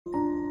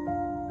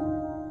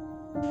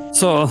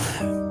So,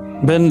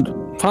 been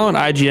following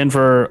IGN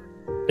for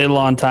a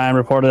long time,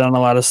 reported on a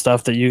lot of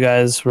stuff that you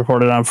guys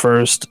reported on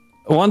first.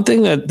 One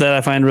thing that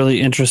I find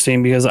really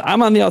interesting, because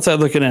I'm on the outside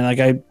looking in, like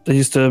I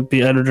used to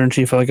be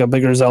editor-in-chief of like a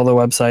bigger Zelda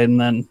website,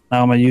 and then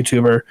now I'm a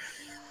YouTuber.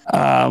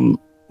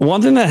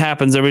 One thing that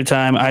happens every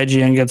time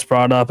IGN gets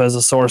brought up as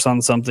a source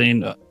on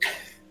something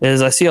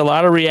is I see a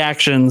lot of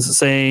reactions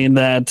saying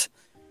that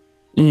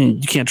you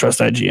can't trust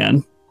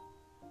IGN.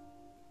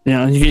 You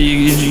know,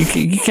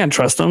 you can't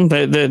trust them.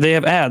 They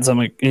have ads. I'm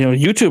like, you know,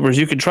 YouTubers,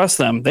 you can trust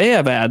them. They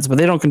have ads, but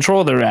they don't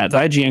control their ads.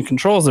 IGN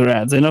controls their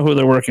ads. They know who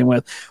they're working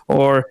with,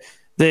 or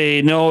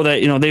they know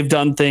that, you know, they've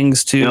done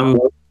things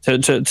to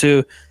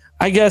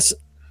I guess,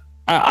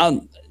 I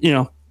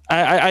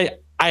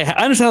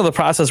understand how the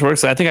process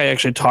works. I think I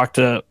actually talked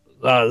to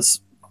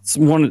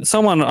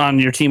someone on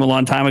your team a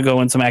long time ago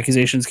when some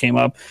accusations came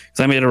up, because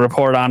I made a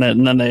report on it,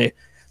 and then they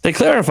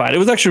clarified. It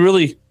was actually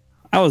really,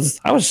 I was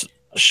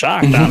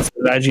shocked,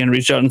 honestly, that IGN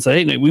reached out and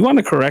said, hey, we want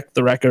to correct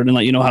the record and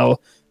let you know how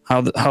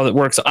it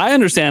works. So I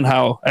understand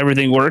how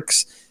everything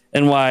works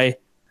and why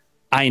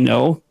I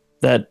know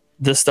that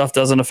this stuff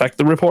doesn't affect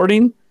the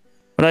reporting.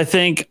 But I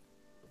think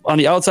on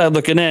the outside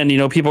looking in, you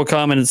know, people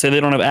come and say they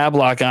don't have ad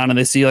block on and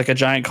they see like a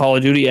giant Call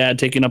of Duty ad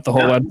taking up the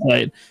whole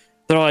website.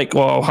 They're like,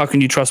 well, how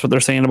can you trust what they're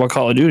saying about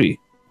Call of Duty?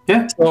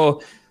 Yeah.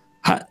 So,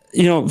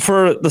 you know,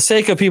 for the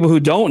sake of people who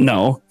don't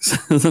know,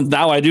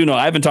 now I do know,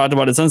 I haven't talked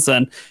about it since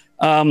then.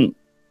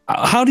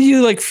 How do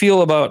you like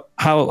feel about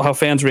how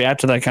fans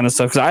react to that kind of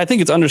stuff? Because I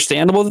think it's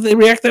understandable that they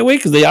react that way,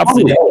 because they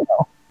obviously don't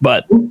know.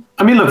 But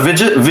I mean, look,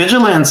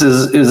 vigilance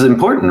is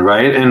important,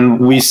 right? And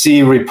we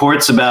see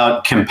reports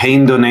about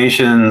campaign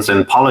donations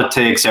and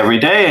politics every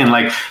day. And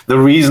like the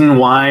reason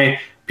why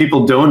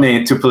people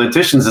donate to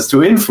politicians is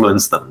to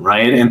influence them,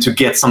 right? And to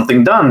get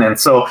something done. And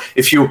so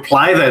if you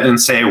apply that and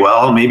say,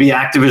 well, maybe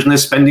Activision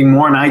is spending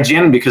more on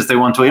IGN because they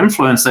want to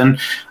influence, then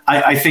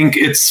I think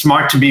it's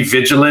smart to be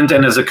vigilant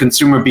and as a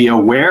consumer be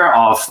aware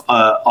of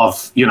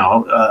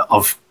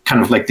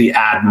kind of like the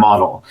ad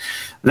model.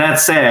 That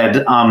said,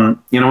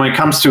 you know, when it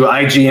comes to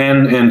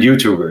IGN and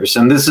YouTubers,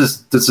 and this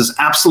is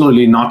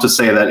absolutely not to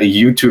say that a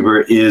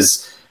YouTuber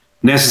is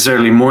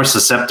necessarily more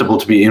susceptible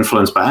to be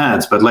influenced by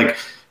ads, but like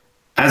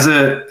as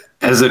a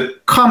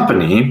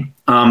company,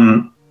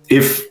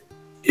 if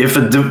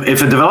a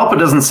developer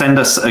doesn't send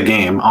us a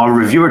game, our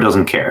reviewer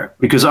doesn't care,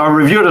 because our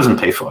reviewer doesn't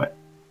pay for it,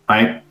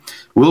 right?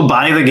 We'll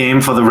buy the game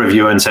for the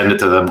reviewer and send it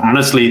to them.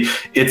 Honestly,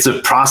 it's a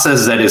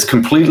process that is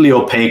completely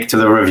opaque to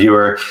the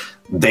reviewer.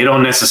 They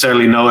don't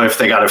necessarily know if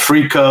they got a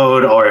free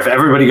code or if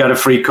everybody got a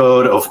free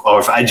code or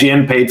if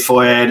IGN paid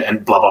for it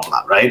and blah, blah,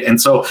 blah, right? And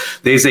so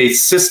there's a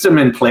system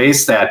in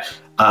place that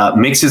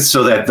makes it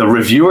so that the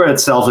reviewer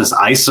itself is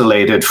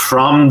isolated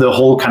from the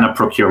whole kind of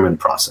procurement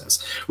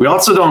process. We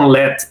also don't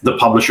let the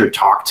publisher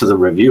talk to the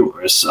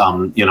reviewers.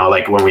 You know,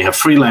 like when we have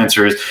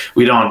freelancers,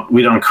 we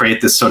don't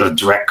create this sort of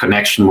direct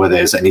connection where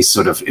there's any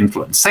sort of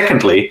influence.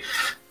 Secondly,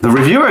 the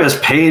reviewer is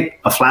paid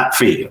a flat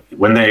fee.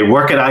 When they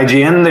work at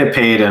IGN, they're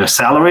paid a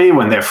salary.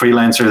 When they're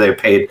freelancer, they're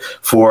paid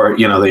for,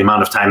 you know, the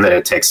amount of time that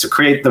it takes to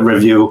create the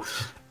review.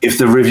 If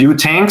the review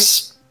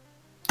tanks,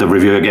 the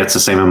reviewer gets the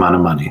same amount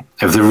of money.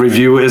 If the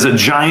review is a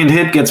giant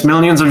hit, gets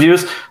millions of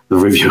views, the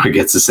reviewer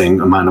gets the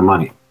same amount of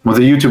money. With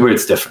a YouTuber,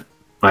 it's different,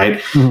 right?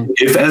 Mm-hmm.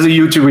 If as a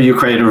YouTuber you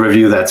create a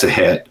review that's a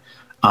hit,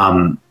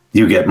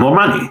 you get more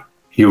money.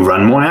 You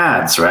run more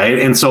ads, right?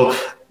 And so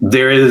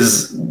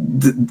that's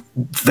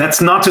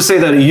not to say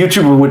that a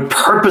YouTuber would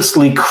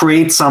purposely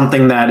create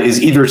something that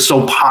is either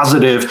so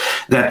positive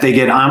that they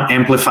get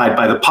amplified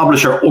by the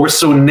publisher, or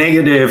so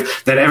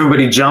negative that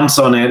everybody jumps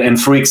on it and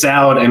freaks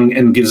out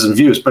and gives them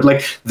views. But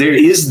like there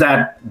is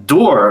that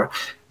door,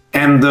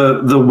 and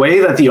the way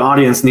that the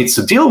audience needs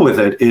to deal with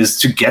it is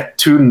to get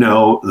to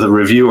know the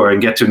reviewer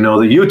and get to know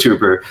the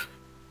YouTuber.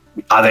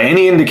 Are there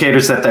any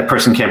indicators that that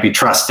person can't be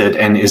trusted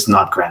and is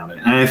not grounded?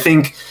 And I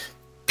think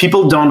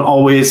people don't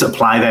always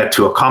apply that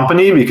to a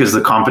company, because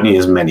the company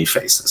is many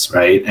faces,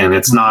 right? And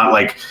it's not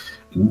like,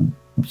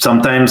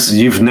 sometimes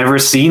you've never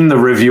seen the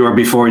reviewer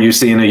before you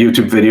see in a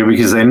YouTube video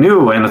because they're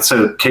new, and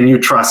so can you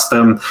trust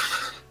them?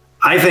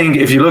 I think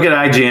if you look at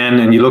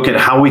IGN and you look at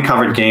how we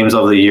covered games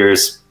over the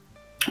years,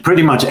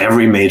 pretty much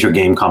every major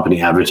game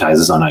company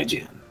advertises on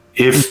IGN.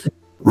 If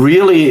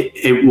really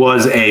it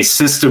was a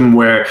system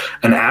where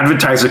an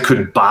advertiser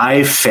could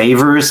buy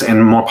favors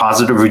and more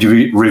positive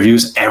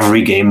reviews,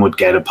 every game would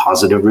get a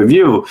positive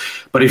review.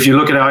 But if you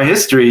look at our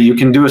history, you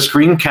can do a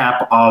screen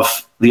cap of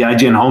the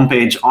IGN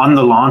homepage on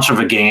the launch of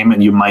a game,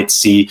 and you might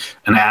see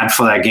an ad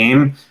for that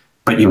game,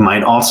 but you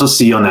might also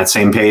see on that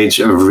same page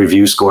a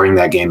review scoring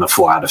that game a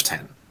 4 out of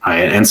 10.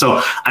 Right? And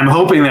so I'm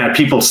hoping that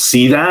people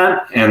see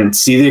that and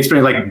see the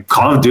experience. Like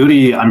Call of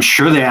Duty, I'm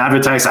sure they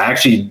advertise. I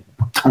actually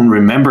don't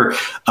remember.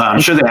 I'm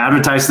sure they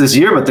advertised this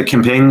year, but the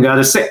campaign got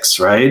a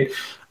 6, right?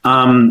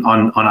 On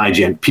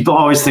IGN. People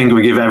always think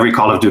we give every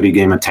Call of Duty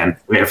game a 10.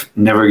 We have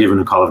never given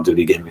a Call of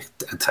Duty game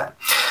a 10.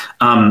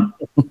 And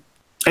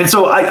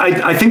so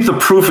I think the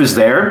proof is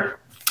there.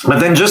 But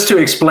then just to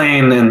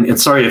explain, and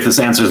sorry if this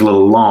answer is a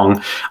little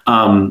long,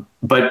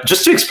 but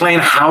just to explain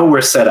how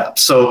we're set up.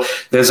 So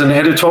there's an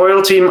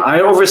editorial team.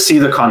 I oversee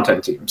the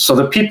content team. So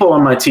the people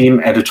on my team,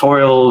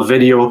 editorial,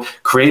 video,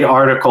 create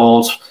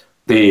articles,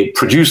 they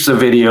produce the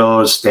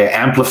videos, they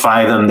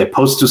amplify them, they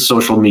post to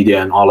social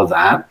media and all of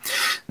that.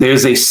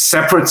 There's a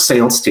separate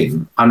sales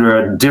team under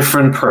a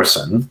different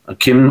person,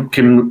 𝗵𝗃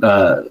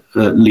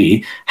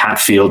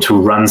𝗵𝗃,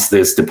 who runs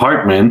this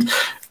department.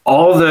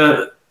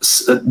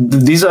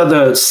 These are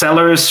the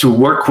sellers who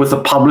work with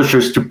the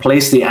publishers to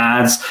place the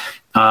ads.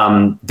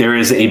 There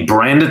is a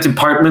branded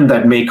department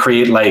that may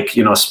create like,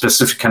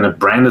 specific kind of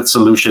branded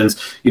solutions,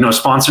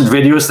 sponsored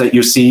videos that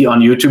you see on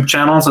YouTube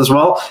channels as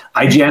well.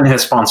 IGN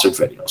has sponsored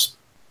videos.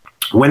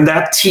 When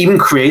that team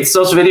creates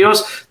those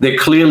videos, they're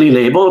clearly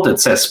labeled. It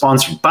says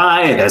sponsored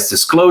by, it has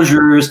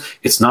disclosures.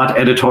 It's not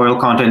editorial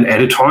content.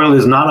 Editorial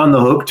is not on the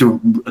hook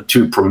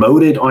to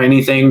promote it or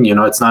anything.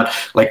 It's not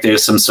like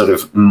there's some sort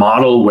of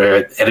model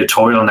where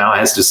editorial now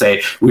has to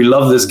say, we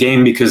love this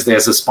game because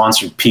there's a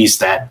sponsored piece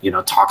that,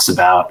 talks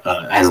about,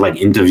 has like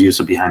interviews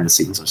or behind the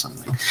scenes or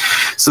something.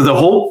 So the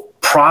whole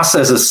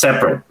process is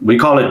separate. We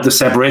call it the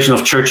separation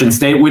of church and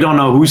state. We don't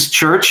know who's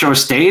church or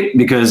state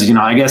because,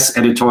 I guess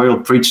editorial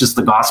preaches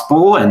the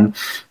gospel,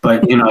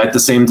 but at the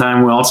same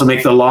time, we also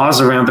make the laws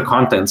around the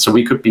content. So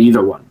we could be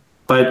either one.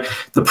 But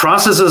the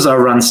processes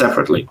are run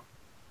separately.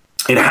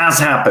 It has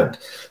happened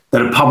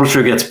that a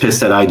publisher gets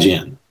pissed at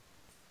IGN.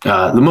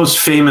 The most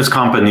famous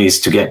companies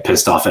to get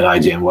pissed off at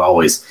IGN were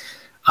always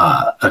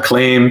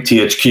Acclaim,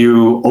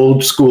 THQ,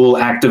 old school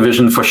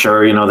Activision for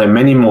sure. There are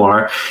many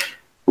more.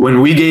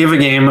 When we gave a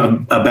game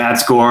a bad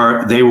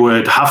score, they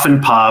would huff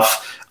and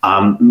puff.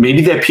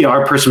 Maybe their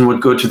PR person would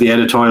go to the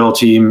editorial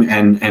team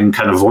and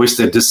kind of voice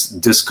their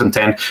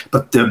discontent.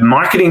 But the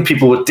marketing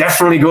people would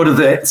definitely go to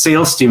the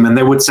sales team and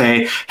they would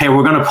say, hey,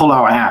 we're going to pull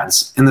our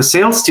ads. And the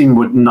sales team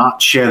would not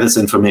share this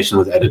information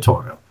with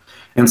editorial.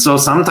 And so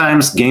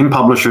sometimes game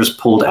publishers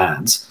pulled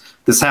ads.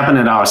 This happened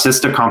at our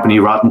sister company,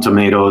 Rotten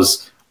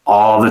Tomatoes,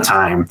 all the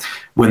time.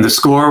 When the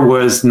score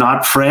was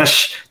not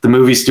fresh, the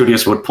movie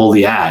studios would pull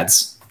the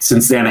ads.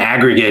 Since they're an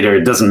aggregator,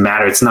 it doesn't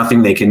matter. It's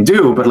nothing they can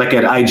do. But like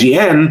at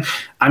IGN,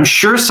 I'm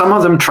sure some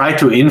of them try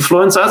to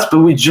influence us, but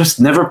we just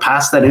never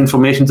pass that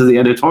information to the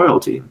editorial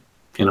team,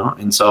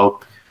 And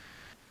so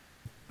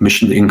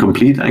mission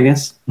incomplete, I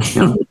guess.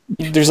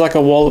 There's like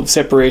a wall of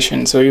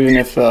separation. So even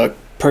if a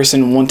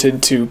person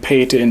wanted to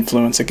pay to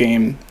influence a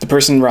game, the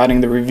person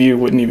writing the review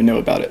wouldn't even know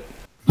about it.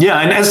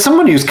 Yeah, and as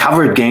somebody who's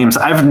covered games,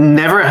 I've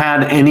never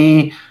had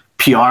any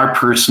PR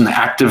person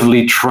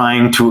actively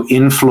trying to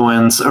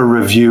influence a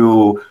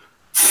review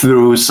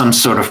through some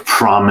sort of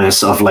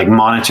promise of like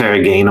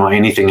monetary gain or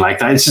anything like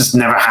that. It's just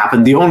never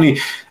happened. The only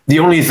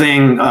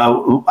thing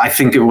I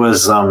think it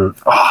was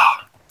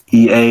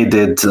EA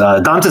did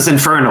Dante's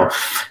Inferno.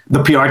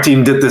 The PR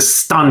team did this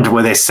stunt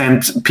where they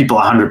sent people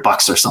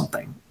 $100 or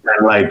something.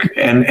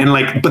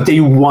 But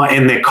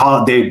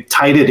they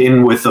tied it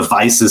in with the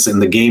vices in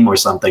the game or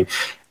something.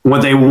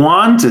 What they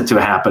wanted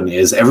to happen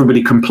is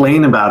everybody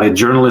complain about it,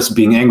 journalists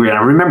being angry. And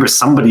I remember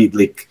somebody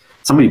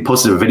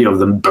posted a video of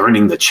them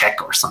burning the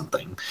check or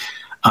something,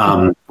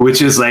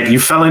 which is like, you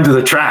fell into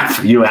the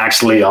trap. You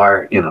actually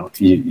are,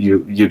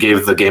 you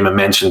gave the game a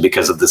mention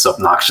because of this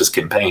obnoxious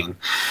campaign.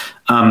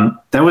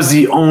 That was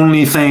the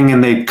only thing,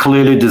 and they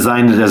clearly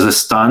designed it as a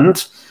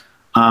stunt.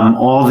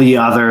 All the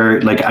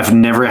other, I've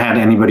never had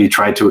anybody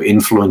try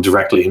to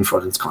directly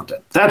influence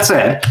content. That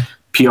said,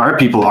 PR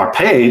people are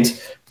paid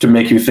to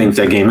make you think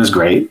that game is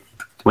great.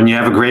 When you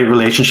have a great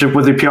relationship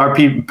with a PR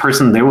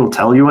person, they will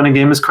tell you when a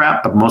game is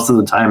crap, but most of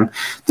the time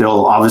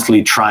they'll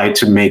obviously try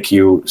to make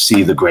you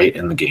see the great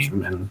in the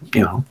game, and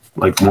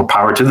more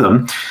power to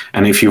them.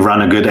 And if you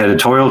run a good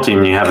editorial team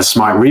and you have a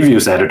smart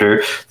reviews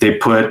editor, they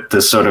put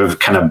the sort of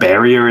kind of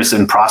barriers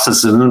and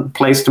processes in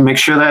place to make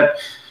sure that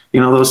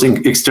those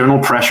external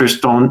pressures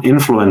don't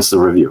influence the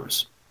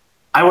reviewers.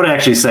 I would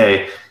actually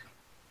say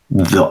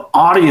the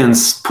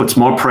audience puts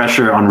more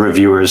pressure on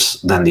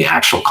reviewers than the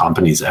actual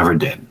companies ever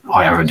did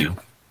or ever do.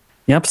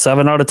 Yep,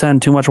 7 out of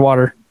 10, too much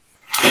water.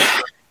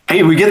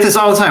 Hey, we get this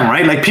all the time,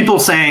 right? Like people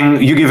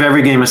saying you give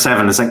every game a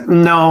 7. It's like,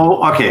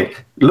 no, okay,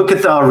 look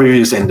at the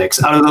reviews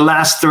index. Out of the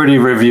last 30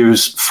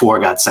 reviews, 4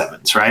 got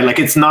 7s, right? Like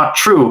it's not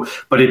true,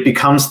 but it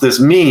becomes this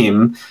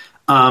meme.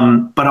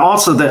 But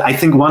also that I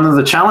think one of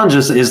the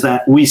challenges is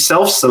that we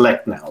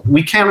self-select now.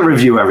 We can't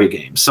review every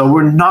game. So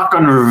we're not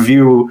going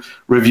to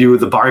review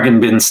the bargain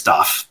bin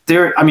stuff.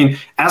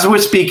 As we're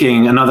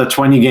speaking, another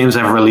 20 games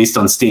have released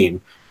on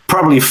Steam,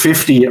 probably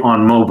 50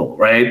 on mobile,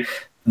 right?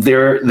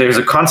 There's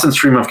a constant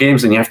stream of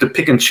games, and you have to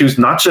pick and choose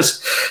not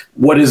just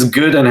what is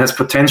good and has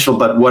potential,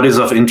 but what is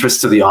of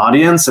interest to the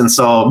audience. And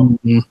so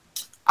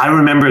I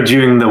remember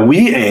during the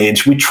Wii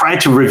age, we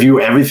tried to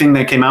review everything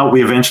that came out.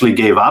 We eventually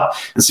gave up.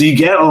 And so you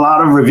get a lot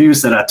of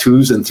reviews that are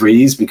 2s and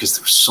 3s because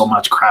there's so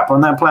much crap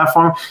on that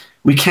platform.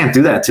 We can't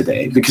do that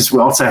today because we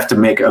also have to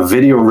make a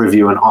video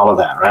review and all of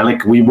that, right?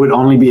 Like we would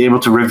only be able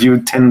to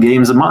review 10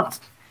 games a month.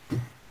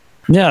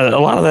 Yeah, a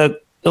lot of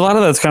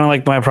that's kind of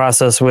like my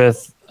process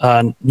with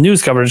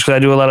news coverage because I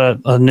do a lot of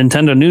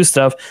Nintendo news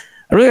stuff.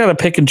 I really got to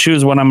pick and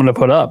choose what I'm going to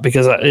put up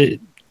because I'm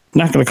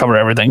not going to cover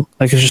everything.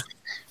 Like it's just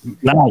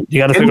no. You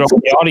got to figure out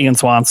what the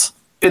audience wants.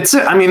 It's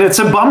a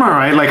bummer,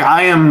 right? Like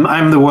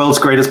I'm the world's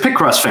greatest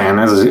Picross fan,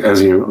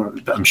 as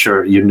you, I'm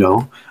sure you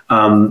know.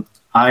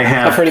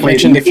 I've heard it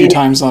mentioned a few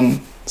times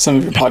on some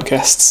of your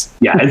podcasts.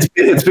 Yeah,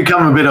 it's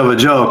become a bit of a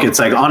joke. It's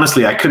like,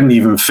 honestly, I couldn't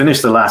even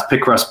finish the last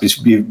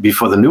Picross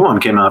before the new one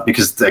came out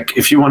because like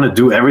if you want to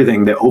do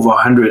everything, there are over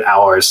 100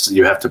 hours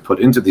you have to put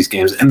into these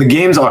games, and the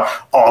games are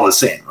all the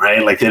same,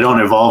 right? Like they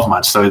don't evolve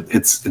much, so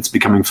it's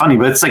becoming funny.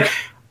 But it's like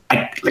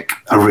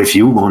a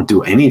review won't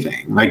do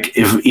anything. Like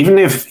even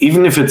if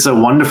it's a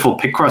wonderful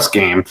Picross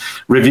game,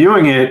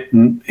 reviewing it,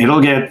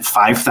 it'll get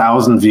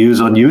 5,000 views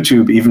on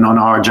YouTube, even on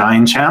our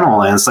giant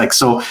channel. And it's like,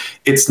 so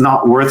it's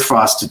not worth for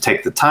us to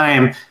take the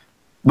time,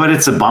 but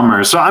it's a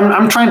bummer. So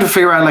I'm trying to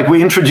figure out, like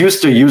we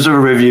introduced a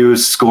user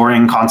reviews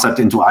scoring concept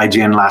into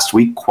IGN last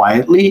week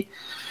quietly.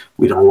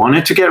 We don't want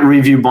it to get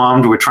review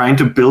bombed. We're trying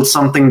to build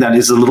something that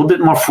is a little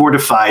bit more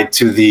fortified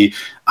to the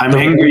I'm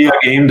angry a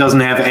game doesn't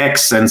have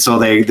X, and so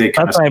they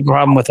that's my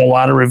problem with a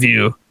lot of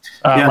review.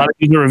 A lot of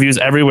user reviews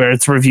everywhere.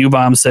 It's review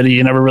bomb city.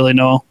 You never really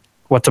know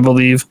what to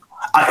believe.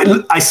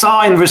 I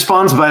saw in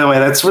response, by the way,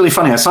 that's really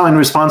funny. I saw in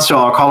response to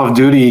our Call of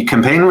Duty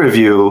campaign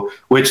review,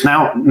 which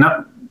now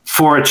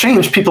for a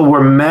change, people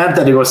were mad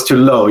that it was too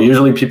low.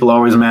 Usually people are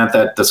always mad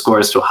that the score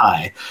is too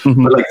high.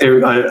 Mm-hmm. But like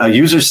a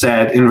user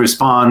said in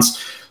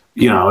response,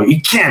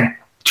 you can't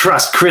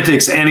trust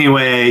critics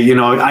anyway.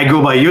 I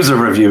go by user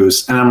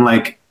reviews. And I'm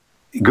like,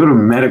 go to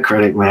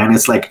Metacritic, man.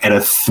 It's like at a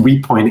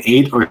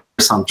 3.8 or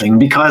something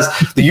because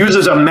the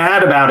users are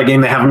mad about a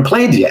game they haven't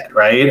played yet,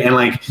 right? And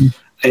like,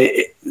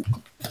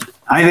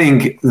 I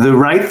think the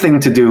right thing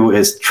to do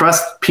is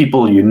trust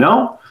people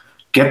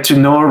get to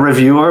know a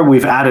reviewer.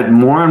 We've added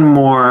more and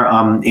more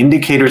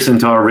indicators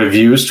into our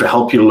reviews to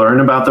help you learn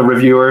about the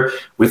reviewer.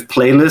 With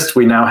playlists,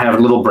 we now have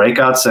little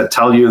breakouts that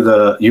tell you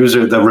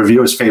the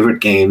reviewer's favorite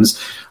games.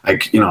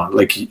 Like, in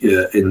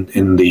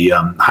the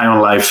High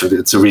on Life,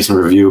 it's a recent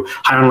review.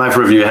 High on Life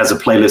review has a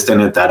playlist in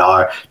it that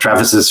are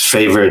Travis's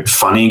favorite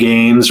funny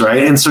games,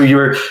 right? And so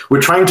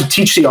we're trying to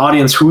teach the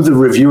audience who the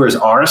reviewers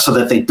are so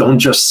that they don't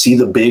just see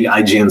the big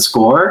IGN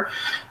score.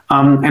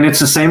 And it's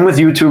the same with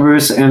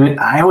YouTubers, and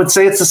I would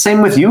say it's the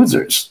same with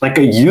users. Like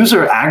a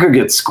user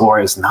aggregate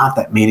score is not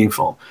that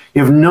meaningful.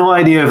 You have no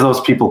idea if those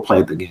people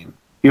played the game.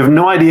 You have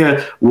no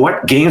idea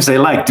what games they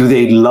like. Do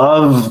they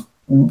love,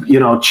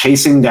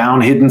 chasing down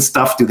hidden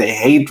stuff? Do they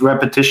hate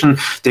repetition?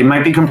 They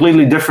might be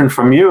completely different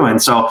from you.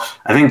 And so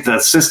I think the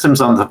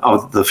systems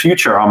of the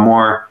future are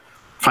more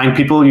find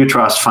people you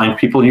trust, find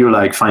people you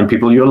like, find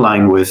people you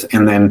align with,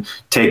 and then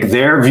take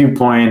their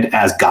viewpoint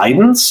as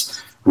guidance.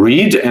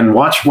 Read and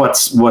watch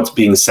what's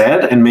being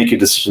said and make a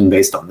decision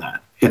based on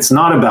that. It's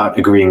not about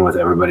agreeing with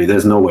everybody.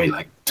 There's no way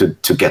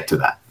to get to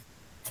that.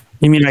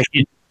 You mean I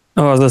can't?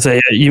 Oh, I was gonna say,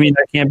 you mean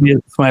I can't base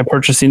my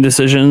purchasing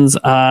decisions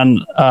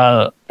on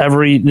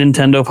every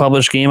Nintendo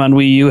published game on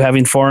Wii U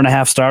having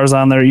 4.5 stars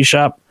on their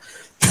eShop?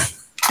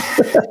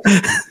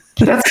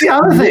 That's the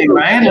other thing,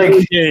 right?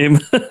 Like game.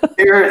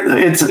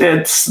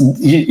 it's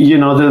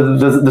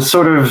the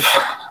sort of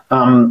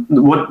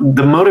what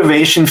the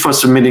motivation for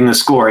submitting a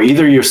score.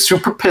 Either you're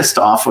super pissed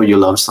off or you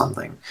love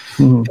something.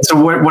 Mm.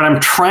 So what I'm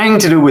trying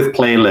to do with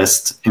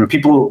playlists, and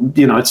people,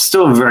 it's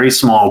still a very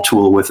small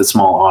tool with a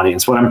small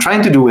audience. What I'm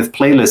trying to do with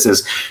playlists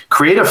is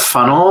create a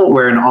funnel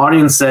where an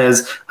audience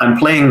says, I'm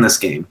playing this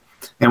game.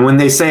 And when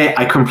they say,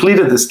 I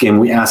completed this game,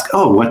 we ask,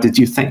 oh, what did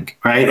you think,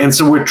 right? And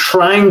so we're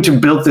trying to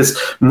build this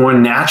more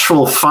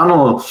natural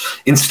funnel.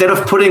 Instead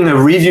of putting a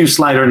review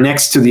slider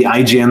next to the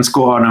IGN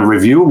score on a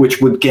review, which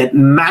would get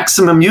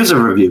maximum user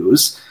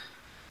reviews,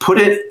 put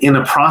it in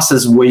a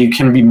process where you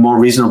can be more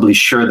reasonably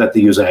sure that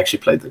the user actually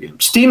played the game.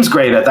 Steam's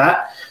great at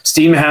that.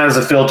 Steam has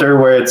a filter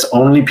where it's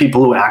only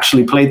people who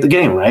actually played the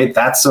game, right?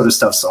 That sort of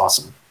stuff's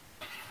awesome.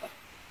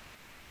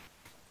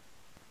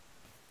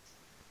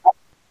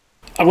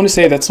 I want to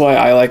say that's why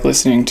I like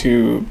listening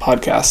to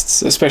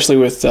podcasts, especially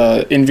with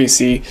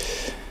NVC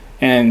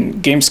and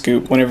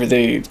GameScoop whenever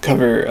they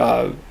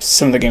cover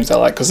some of the games I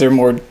like, because they're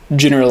more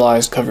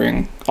generalized,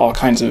 covering all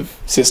kinds of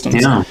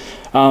systems. Yeah.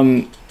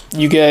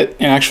 You get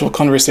an actual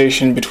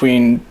conversation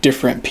between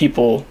different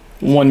people.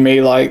 One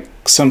may like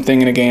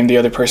something in a game, the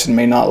other person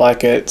may not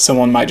like it.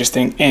 Someone might just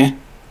think,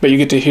 but you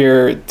get to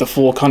hear the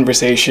full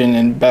conversation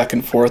and back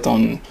and forth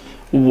on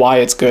why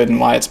it's good and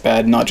why it's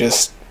bad, not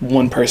just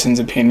one person's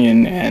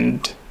opinion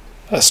and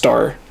a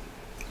star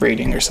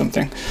rating or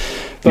something.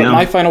 But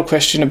my final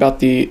question about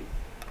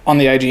on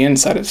the IGN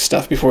side of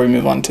stuff before we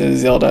move on to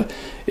Zelda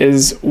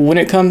is, when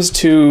it comes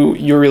to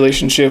your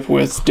relationship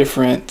with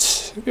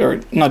different,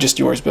 or not just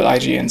yours, but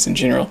IGN's in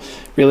general,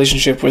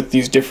 relationship with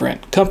these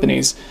different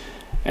companies,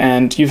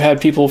 and you've had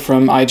people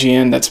from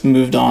IGN that's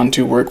moved on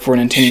to work for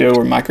Nintendo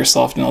or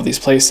Microsoft and all these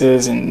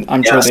places, and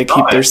I'm sure they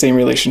keep their same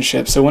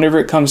relationship. So whenever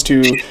it comes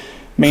to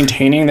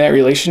maintaining that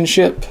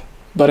relationship,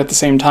 but at the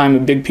same time a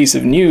big piece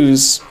of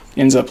news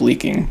ends up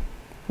leaking,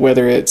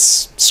 whether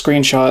it's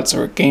screenshots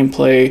or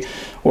gameplay,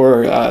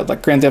 or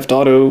like Grand Theft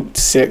Auto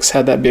 6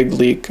 had that big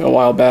leak a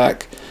while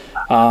back.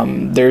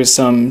 There's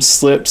some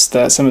slips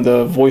that some of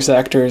the voice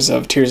actors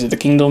of Tears of the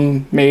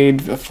Kingdom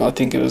made. I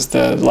think it was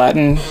the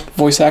Latin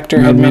voice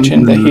actor had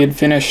mentioned that he had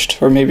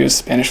finished, or maybe it was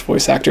Spanish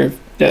voice actor,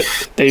 that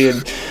they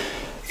had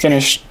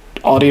finished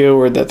audio,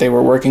 or that they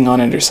were working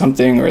on it or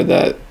something, or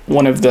that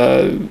one of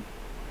the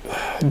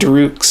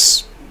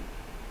Daruk's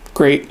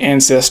great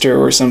ancestor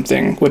or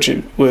something, which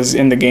it was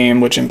in the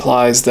game, which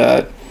implies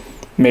that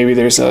maybe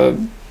there's a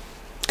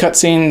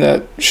cutscene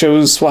that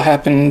shows what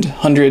happened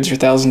hundreds or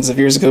thousands of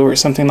years ago or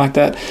something like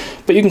that.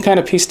 But you can kind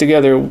of piece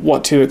together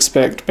what to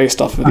expect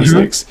based off of these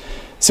leaks.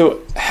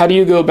 So how do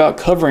you go about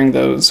covering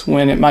those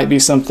when it might be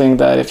something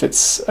that, if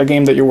it's a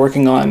game that you're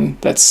working on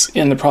that's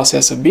in the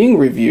process of being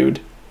reviewed,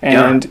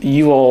 and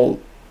you all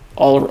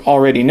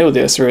already know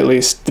this, or at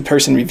least the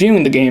person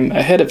reviewing the game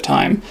ahead of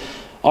time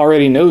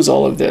already knows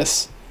all of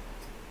this,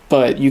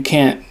 but you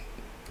can't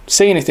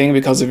say anything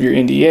because of your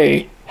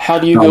NDA? How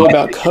do you go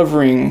about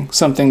covering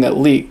something that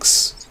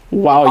leaks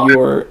while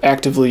you're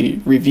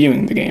actively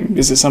reviewing the game?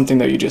 Is it something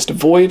that you just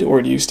avoid,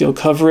 or do you still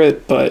cover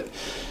it, but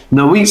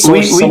no, we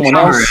someone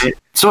cover else? it.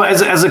 So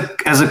as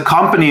a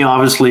company,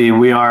 obviously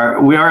we are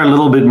a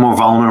little bit more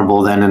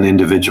vulnerable than an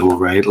individual,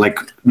 right? Like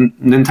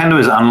Nintendo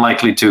is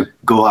unlikely to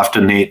go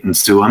after Nate and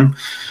sue him,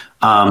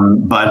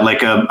 but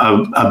like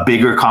a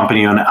bigger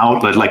company or an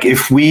outlet, like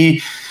if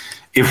we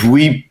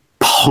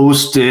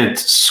posted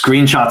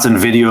screenshots and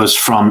videos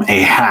from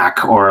a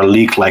hack or a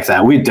leak like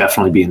that, we'd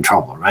definitely be in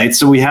trouble, right?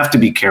 So we have to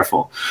be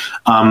careful.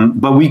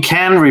 But we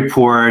can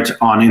report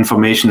on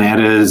information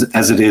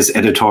as it is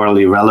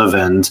editorially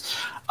relevant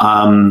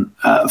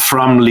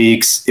from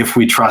leaks if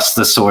we trust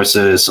the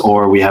sources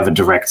or we have a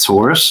direct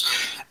source,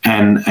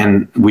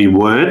 and we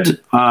would.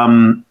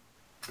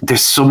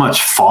 There's so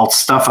much false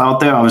stuff out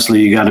there.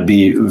 Obviously, you got to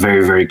be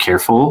very, very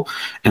careful.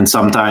 And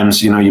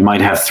sometimes, you might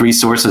have 3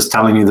 sources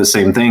telling you the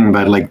same thing,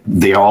 but like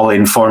they all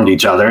informed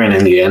each other, and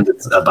in the end,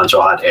 it's a bunch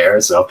of hot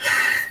air. So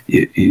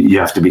you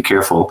have to be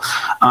careful.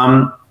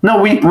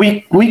 No,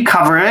 we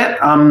cover it.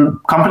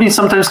 Companies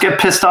sometimes get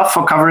pissed off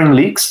for covering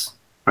leaks,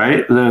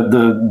 right?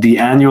 The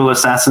annual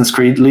Assassin's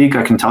Creed leak,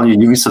 I can tell you,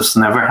 Ubisoft's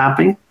never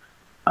happy.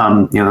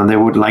 They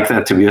would like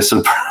that to be a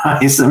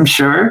surprise, I'm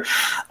sure.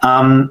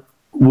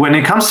 When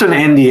it comes to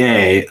an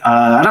NDA,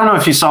 I don't know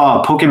if you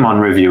saw a Pokemon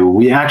review.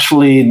 We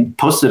actually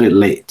posted it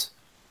late.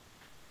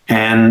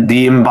 And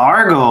the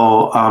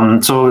embargo,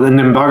 so an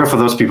embargo, for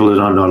those people who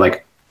don't know,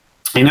 like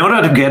in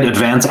order to get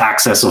advance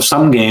access of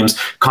some games,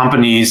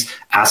 companies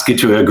ask you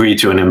to agree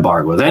to an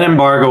embargo. That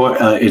embargo,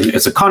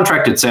 it's a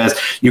contract. It says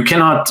you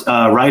cannot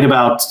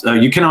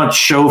you cannot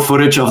show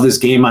footage of this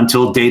game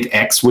until date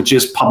X, which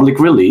is public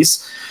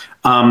release.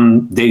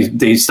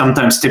 They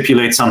sometimes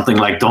stipulate something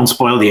like don't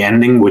spoil the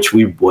ending, which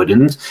we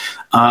wouldn't.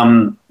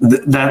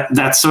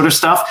 That sort of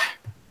stuff.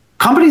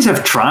 Companies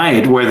have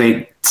tried where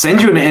they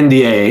send you an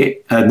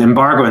NDA, an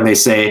embargo, and they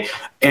say,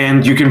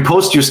 and you can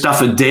post your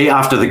stuff a day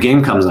after the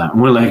game comes out.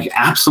 And we're like,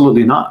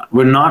 absolutely not.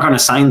 We're not going to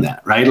sign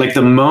that, right? Like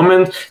the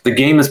moment the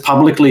game is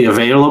publicly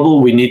available,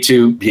 we need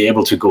to be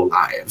able to go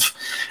live.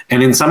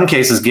 And in some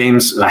cases,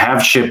 games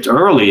have shipped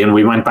early, and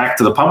we went back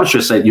to the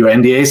publisher, said, your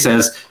NDA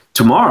says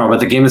tomorrow, but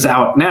the game is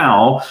out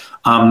now.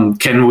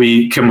 Can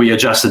we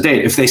adjust the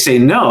date? If they say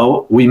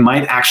no, we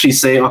might actually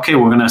say, okay,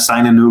 we're going to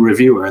assign a new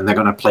reviewer, and they're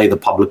going to play the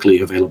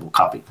publicly available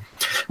copy.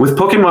 With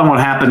Pokemon, what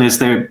happened is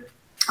the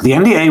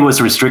NDA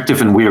was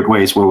restrictive in weird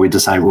ways where we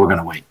decided we're going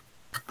to wait.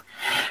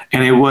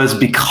 And it was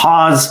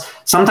because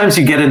sometimes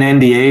you get an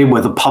NDA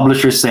where the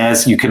publisher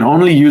says you can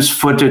only use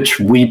footage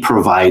we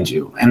provide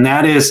you. And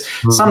that is,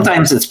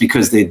 sometimes it's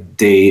because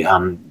they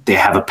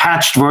have a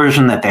patched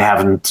version that they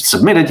haven't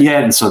submitted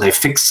yet, and so they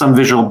fixed some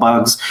visual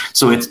bugs.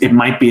 So it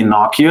might be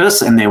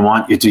innocuous, and they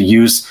want you to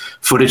use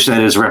footage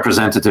that is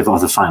representative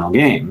of the final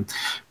game.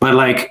 But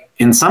like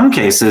in some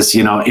cases,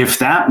 if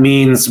that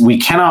means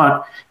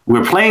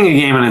we're playing a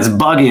game and it's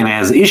buggy and it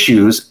has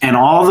issues, and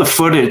all the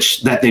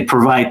footage that they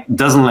provide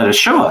doesn't let us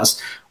show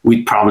us,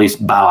 we'd probably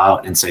bow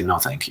out and say, no,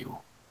 thank you.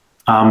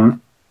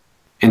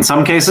 In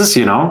some cases,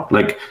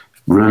 like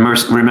remember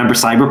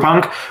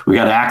Cyberpunk? We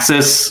got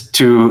access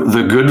to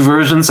the good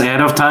versions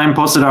ahead of time,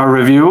 posted our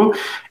review,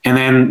 and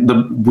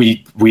then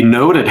we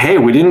noted, hey,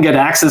 we didn't get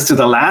access to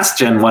the last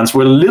gen ones.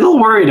 We're a little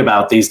worried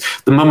about these.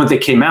 The moment they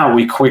came out,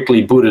 we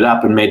quickly booted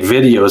up and made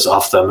videos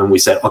of them, and we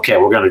said, okay,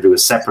 we're going to do a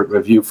separate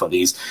review for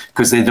these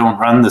because they don't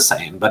run the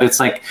same. But it's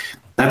like,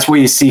 that's where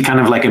you see kind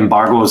of like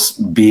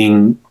embargoes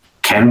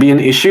can be an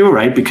issue,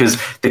 right? Because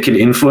they can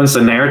influence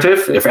the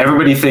narrative. If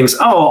everybody thinks,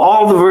 oh,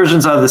 all the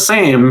versions are the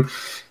same,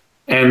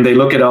 and they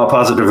look at our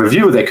positive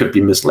review, they could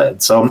be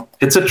misled. So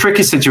it's a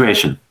tricky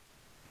situation.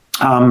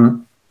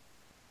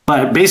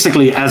 But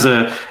basically, as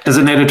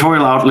an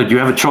editorial outlet, you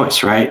have a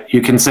choice, right?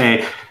 You can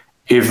say,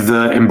 if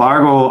the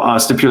embargo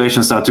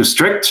stipulations are too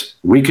strict,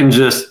 we can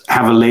just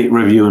have a late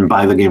review and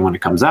buy the game when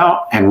it comes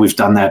out. And we've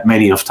done that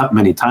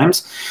many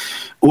times.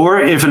 or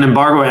if an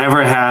embargo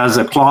ever has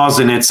a clause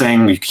in it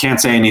saying you can't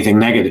say anything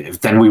negative,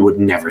 then we would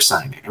never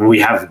sign it. And we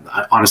have,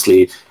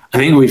 honestly, I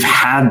think we've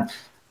had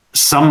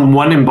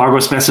one embargo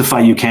specify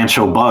you can't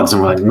show bugs,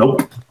 and we're like,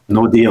 nope,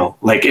 no deal.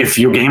 Like, if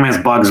your game has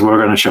bugs, we're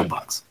going to show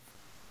bugs.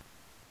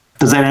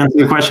 Does that answer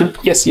your question?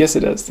 Yes,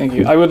 it does. Thank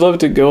you. I would love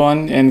to go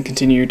on and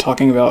continue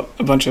talking about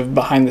a bunch of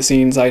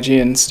behind-the-scenes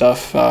IGN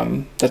stuff.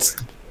 That's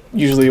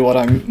usually what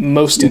I'm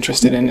most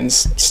interested in,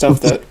 is stuff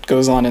that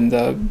goes on in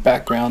the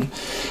background.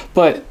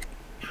 But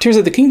Tears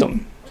of the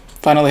Kingdom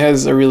finally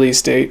has a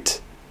release date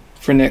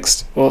for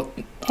next, well,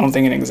 I don't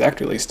think an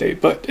exact release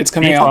date, but it's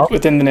coming out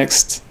within the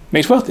next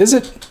May 12th, is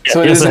it? Yeah,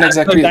 so it is an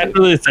exact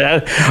release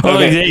date.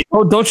 Okay.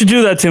 Oh, don't you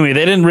do that to me.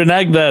 They didn't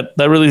renege that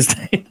release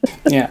date.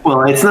 Yeah.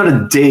 Well, it's not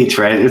a date,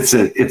 right? It's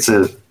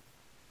a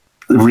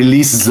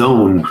release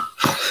zone.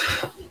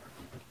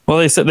 Well,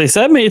 they said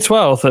May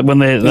 12th when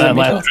that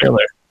last trailer.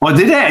 Well,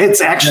 did they?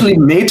 It's actually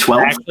May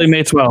 12th? Actually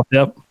May 12th,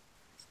 yep.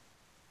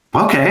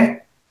 Okay.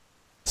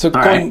 So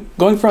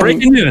going from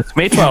breaking news,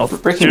 May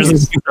 12th. Breaking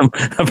news.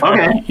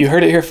 Okay. You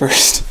heard it here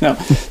first. No.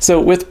 So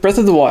with Breath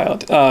of the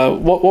Wild,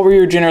 what were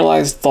your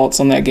generalized thoughts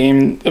on that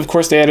game? Of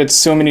course, they added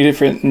so many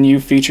different new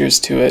features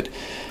to it.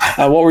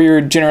 What were your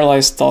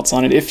generalized thoughts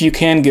on it, if you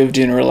can give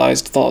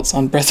generalized thoughts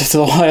on Breath of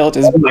the Wild,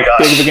 as big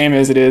of a game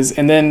as it is?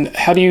 And then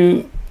how do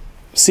you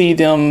see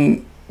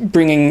them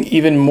bringing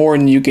even more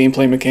new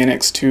gameplay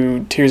mechanics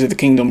to Tears of the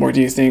Kingdom? Or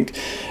do you think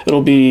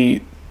it'll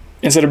be,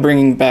 instead of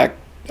bringing back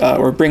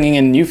or bringing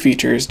in new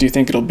features, do you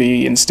think it'll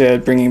be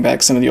instead bringing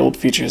back some of the old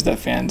features that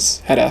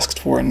fans had asked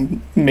for and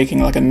making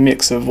like a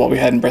mix of what we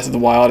had in Breath of the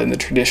Wild and the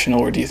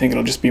traditional? Or do you think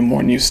it'll just be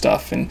more new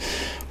stuff? And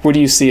where do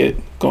you see it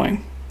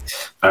going?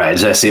 All right,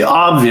 Jesse,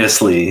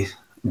 obviously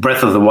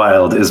Breath of the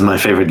Wild is my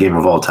favorite game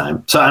of all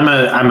time. So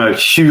I'm a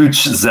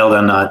huge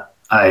Zelda nut.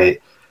 I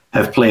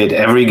have played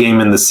every game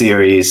in the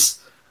series,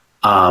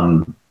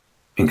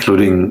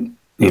 including,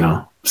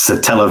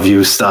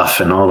 Satellaview stuff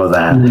and all of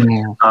that.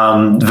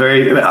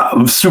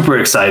 Super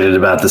excited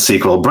about the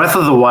sequel, Breath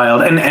of the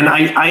Wild. And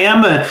I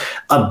am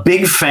a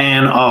big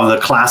fan of the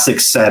classic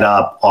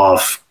setup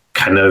of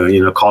kind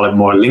of, call it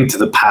more Link to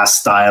the Past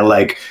style,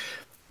 like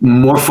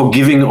more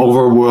forgiving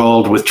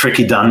overworld with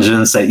tricky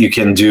dungeons that you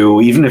can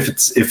do. Even if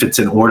it's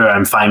in order,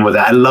 I'm fine with it.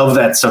 I love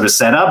that sort of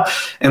setup.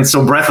 And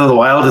so Breath of the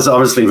Wild is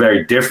obviously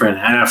very different.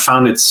 And I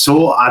found it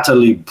so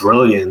utterly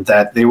brilliant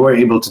that they were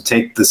able to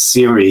take the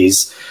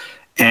series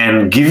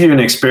and give you an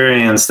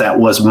experience that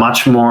was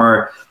much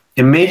more,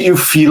 it made you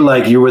feel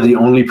like you were the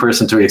only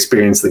person to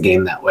experience the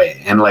game that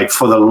way. And like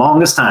for the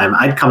longest time,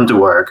 I'd come to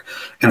work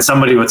and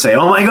somebody would say,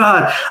 oh my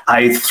God,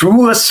 I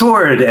threw a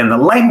sword and the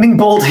lightning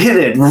bolt hit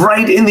it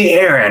right in the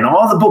air and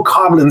all the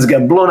bokoblins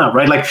get blown up,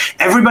 right? Like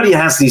everybody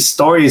has these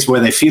stories where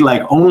they feel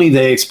like only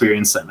they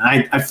experience them.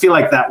 And I feel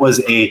like that was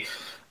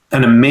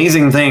an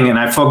amazing thing, and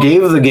I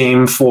forgave the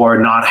game for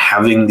not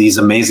having these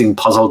amazing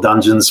puzzle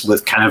dungeons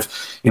with kind of,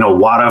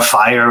 water,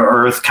 fire,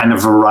 earth kind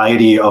of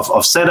variety of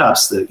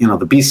setups.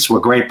 The beasts were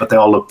great, but they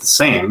all looked the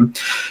same.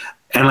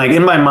 And like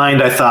in my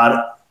mind, I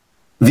thought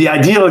the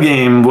ideal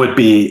game would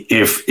be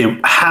if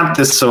it had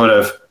this sort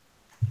of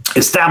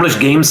established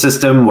game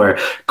system where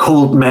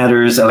cold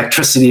matters,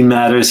 electricity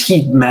matters,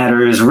 heat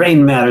matters,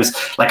 rain matters.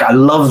 Like I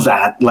love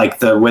that,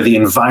 like where the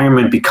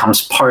environment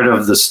becomes part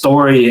of the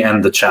story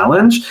and the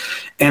challenge,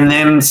 and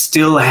then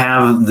still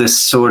have this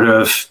sort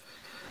of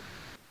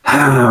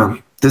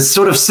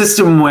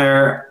system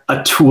where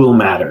a tool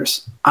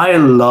matters. I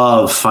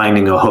love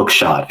finding a hook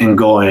shot and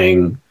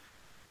going,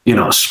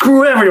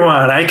 screw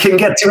everyone, I can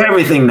get to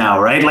everything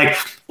now, right? Like,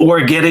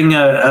 or getting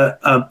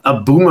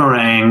a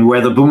boomerang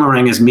where the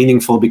boomerang is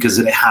meaningful because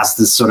it has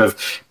this sort of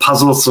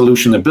puzzle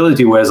solution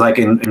ability, whereas like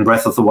in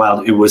Breath of the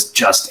Wild, it was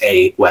just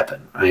a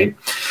weapon, right?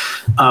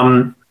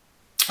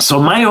 So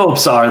my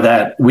hopes are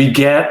that we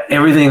get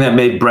everything that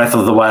made Breath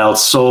of the Wild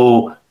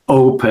so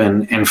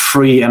open and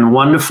free and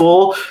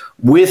wonderful,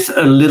 with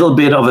a little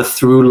bit of a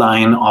through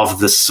line of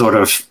this sort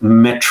of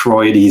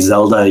Metroid-y,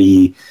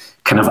 Zelda-y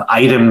kind of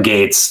item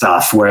gate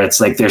stuff, where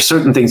it's like there's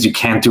certain things you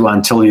can't do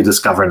until you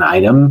discover an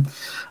item.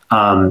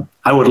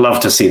 I would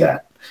love to see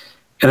that.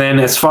 And then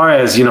as far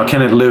as,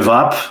 can it live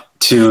up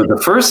to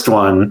the first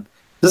one,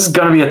 this is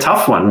going to be a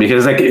tough one,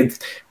 because like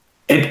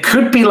it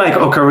could be like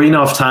Ocarina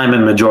of Time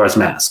and Majora's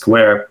Mask,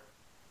 where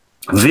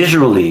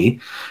visually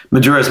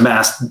Majora's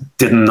Mask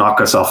didn't knock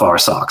us off our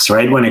socks,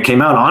 right? When it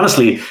came out,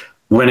 honestly,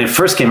 when it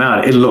first came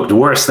out, it looked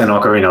worse than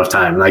Ocarina of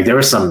Time. Like there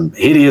were some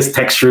hideous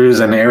textures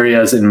and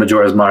areas in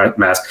Majora's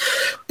Mask,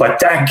 but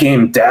that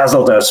game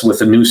dazzled us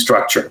with a new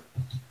structure.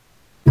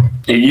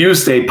 It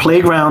used a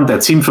playground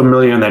that seemed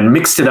familiar and then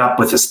mixed it up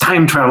with this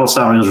time travel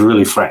stuff, and it was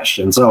really fresh.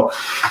 And so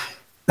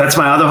that's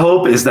my other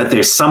hope, is that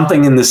there's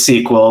something in the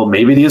sequel.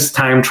 Maybe it is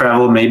time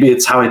travel. Maybe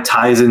it's how it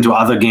ties into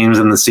other games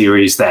in the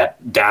series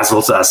that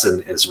dazzles us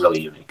and is really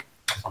unique.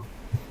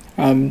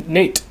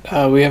 Nate,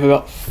 we have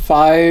about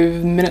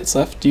 5 minutes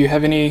left. Do you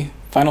have any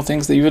final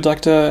things that you would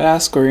like to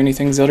ask, or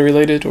anything Zelda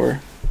related?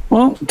 Or,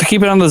 well, to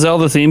keep it on the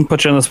Zelda theme,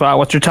 put you on the spot,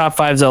 what's your top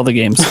 5 Zelda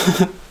games?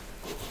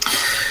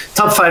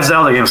 Top 5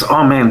 Zelda games.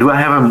 Oh man, do I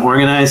have them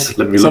organized?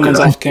 Let me look. Someone's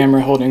off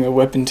camera holding a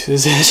weapon to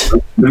his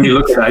head. Let me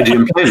look at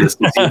IGN playlist.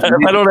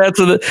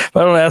 If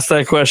I don't ask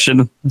that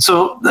question.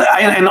 So,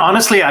 and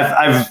honestly,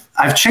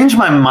 I've changed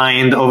my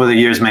mind over the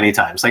years many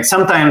times. Like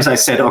sometimes I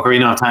said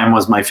Ocarina of Time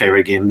was my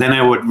favorite game. Then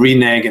I would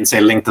renege and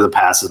say Link to the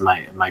Past is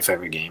my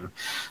favorite game.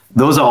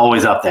 Those are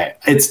always up there.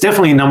 It's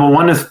definitely number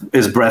 1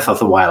 is Breath of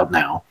the Wild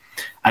now.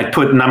 I'd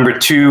put number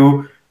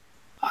 2,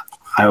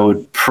 I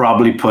would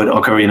probably put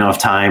Ocarina of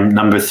Time.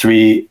 Number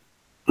 3,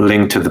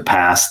 Link to the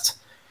Past.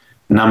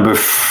 Number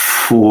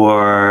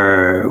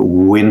 4,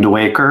 Wind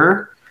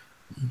Waker.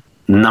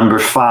 Number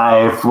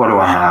 5, what do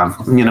I have?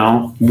 You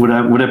know, would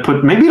I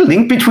put maybe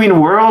Link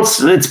Between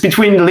Worlds? It's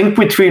between Link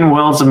Between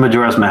Worlds and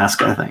Majora's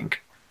Mask, I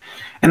think.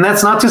 And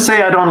that's not to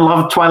say I don't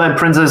love Twilight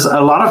Princess.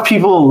 A lot of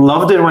people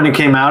loved it when it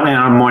came out and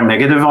are more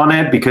negative on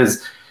it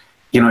because,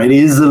 you know, it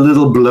is a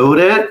little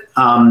bloated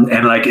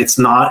and like it's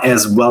not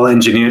as well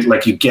engineered.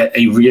 Like you get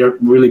a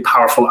really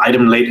powerful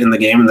item late in the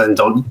game and then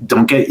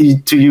don't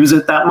get to use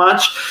it that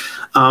much.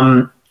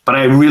 But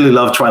I really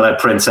love Twilight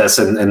Princess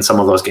and some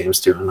of those games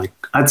too. And like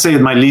I'd say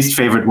my least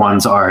favorite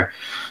ones are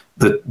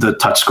the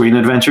touchscreen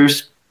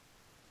adventures.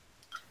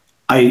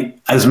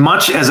 As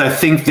much as I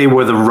think they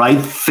were the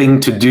right thing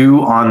to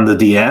do on the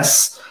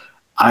DS,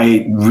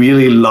 I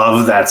really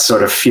love that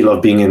sort of feel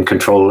of being in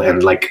control.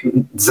 And like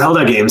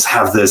Zelda games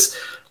have this,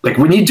 like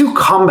when you do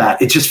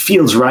combat, it just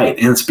feels right.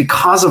 And it's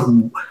because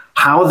of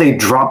how they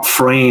drop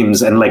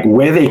frames and like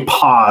where they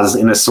pause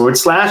in a sword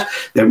slash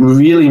that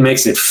really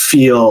makes it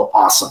feel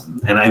awesome.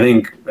 And I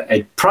think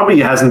it probably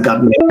hasn't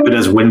gotten as good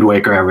as Wind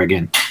Waker ever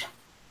again.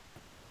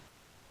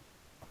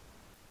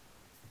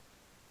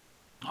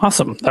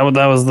 Awesome. That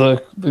was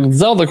the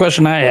Zelda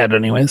question I had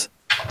anyways.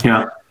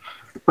 Yeah.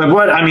 But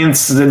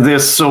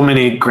there's so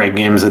many great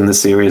games in the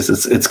series.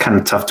 It's kind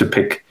of tough to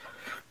pick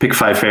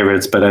 5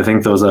 favorites, but I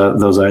think those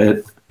are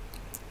it.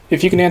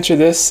 If you can answer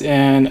this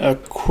in a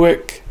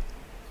quick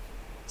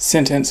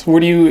sentence,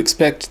 where do you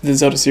expect the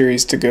Zelda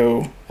series to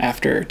go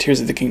after Tears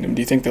of the Kingdom?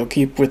 Do you think they'll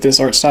keep with this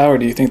art style, or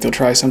do you think they'll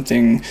try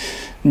something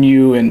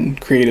new and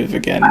creative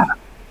again?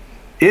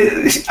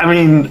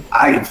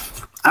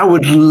 I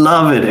would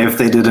love it if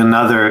they did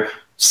another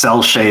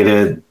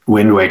cel-shaded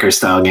Wind Waker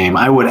style game.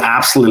 I would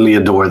absolutely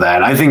adore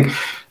that. I think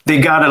they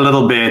got a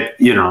little bit,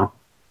 you know,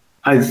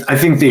 I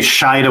think they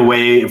shied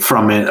away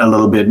from it a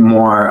little bit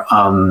more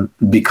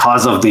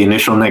because of the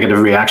initial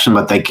negative reaction,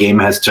 but that game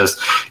has just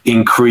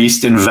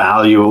increased in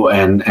value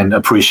and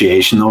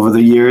appreciation over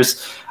the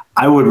years.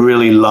 I would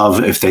really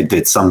love if they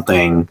did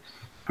something.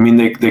 I mean,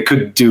 they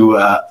could do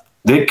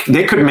they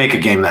could make a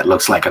game that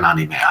looks like an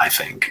anime, I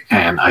think,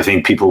 and I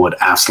think people would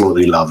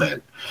absolutely love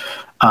it.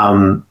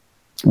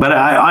 But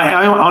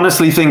I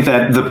honestly think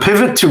that the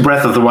pivot to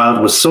Breath of the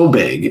Wild was so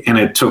big and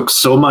it took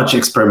so much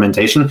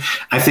experimentation.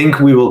 I think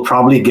we will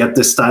probably get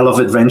this style of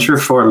adventure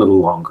for a little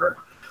longer.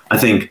 I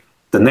think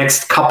the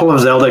next couple of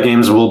Zelda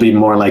games will be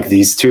more like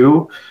these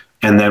two,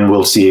 and then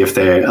we'll see if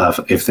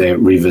they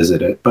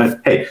revisit it. But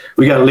hey,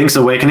 we got Link's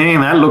Awakening,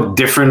 and that looked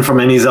different from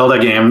any Zelda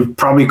game,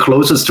 probably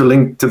closest to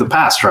Link to the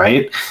Past,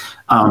 right?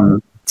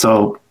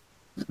 So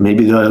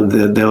maybe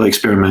they'll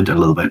experiment a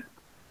little bit.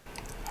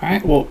 All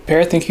right. Well,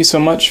 𝗶𝗏, thank you so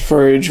much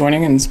for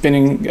joining and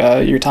spending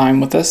your time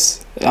with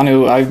us. I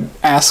know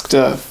I've asked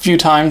a few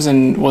times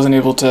and wasn't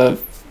able to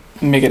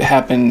make it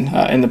happen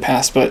in the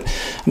past, but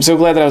I'm so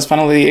glad that I was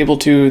finally able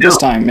to this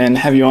time and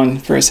have you on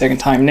for a second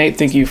time. Nate,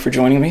 thank you for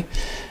joining me,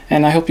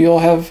 and I hope you all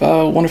have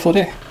a wonderful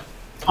day.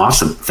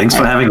 Awesome. Thanks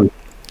for having me.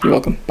 You're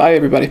welcome. Bye,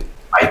 everybody.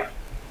 Bye.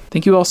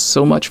 Thank you all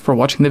so much for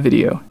watching the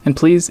video, and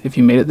please, if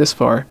you made it this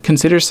far,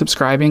 consider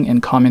subscribing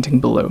and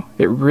commenting below.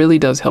 It really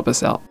does help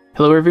us out.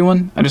 Hello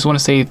everyone, I just want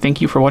to say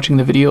thank you for watching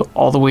the video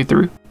all the way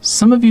through.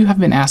 Some of you have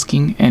been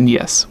asking, and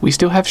yes, we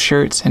still have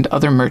shirts and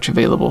other merch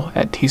available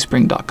at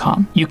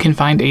teespring.com. You can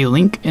find a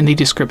link in the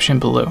description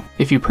below.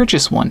 If you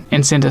purchase one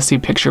and send us a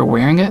picture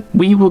wearing it,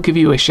 we will give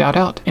you a shout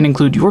out and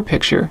include your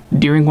picture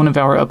during one of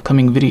our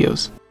upcoming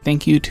videos.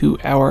 Thank you to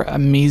our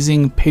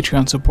amazing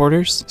Patreon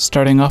supporters,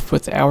 starting off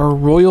with our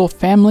royal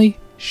family,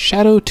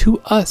 Shadow to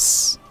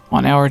Us.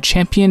 On our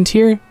champion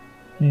tier,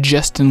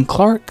 Justin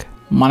Clark,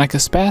 Monica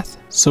Spath,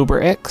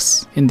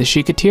 SOBERX. In the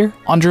Sheikah tier,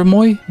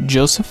 Andremoy,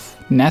 Joseph,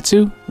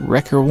 Natsu,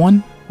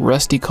 Wrecker1,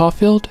 Rusty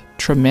Caulfield,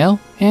 Tremel.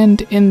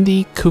 And in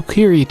the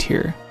Kokiri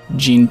tier,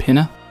 Gene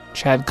Pinna,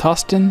 Chad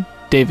Costin,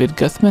 David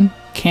Guthman,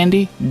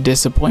 Candy,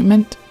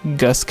 Disappointment,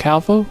 Gus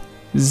Calvo,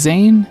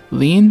 Zane,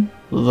 Lean,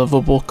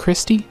 Lovable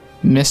Christie,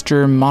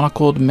 Mr.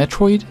 Monocled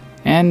Metroid,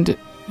 and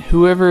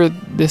whoever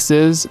this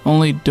is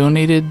only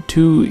donated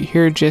to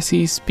hear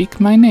Jesse speak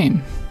my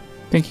name.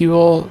 Thank you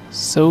all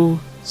so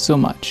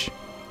much.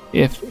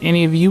 If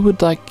any of you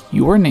would like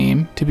your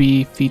name to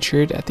be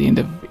featured at the end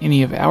of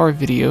any of our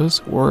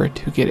videos, or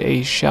to get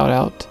a shout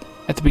out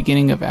at the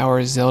beginning of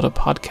our Zelda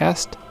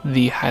podcast,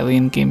 the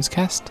Hylian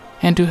Gamescast,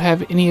 and to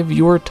have any of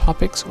your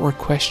topics or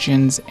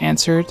questions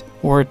answered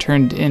or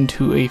turned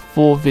into a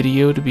full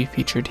video to be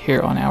featured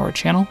here on our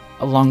channel,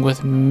 along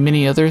with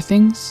many other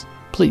things,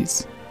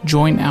 please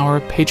join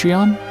our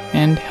Patreon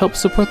and help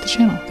support the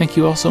channel. Thank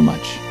you all so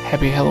much.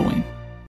 Happy Halloween.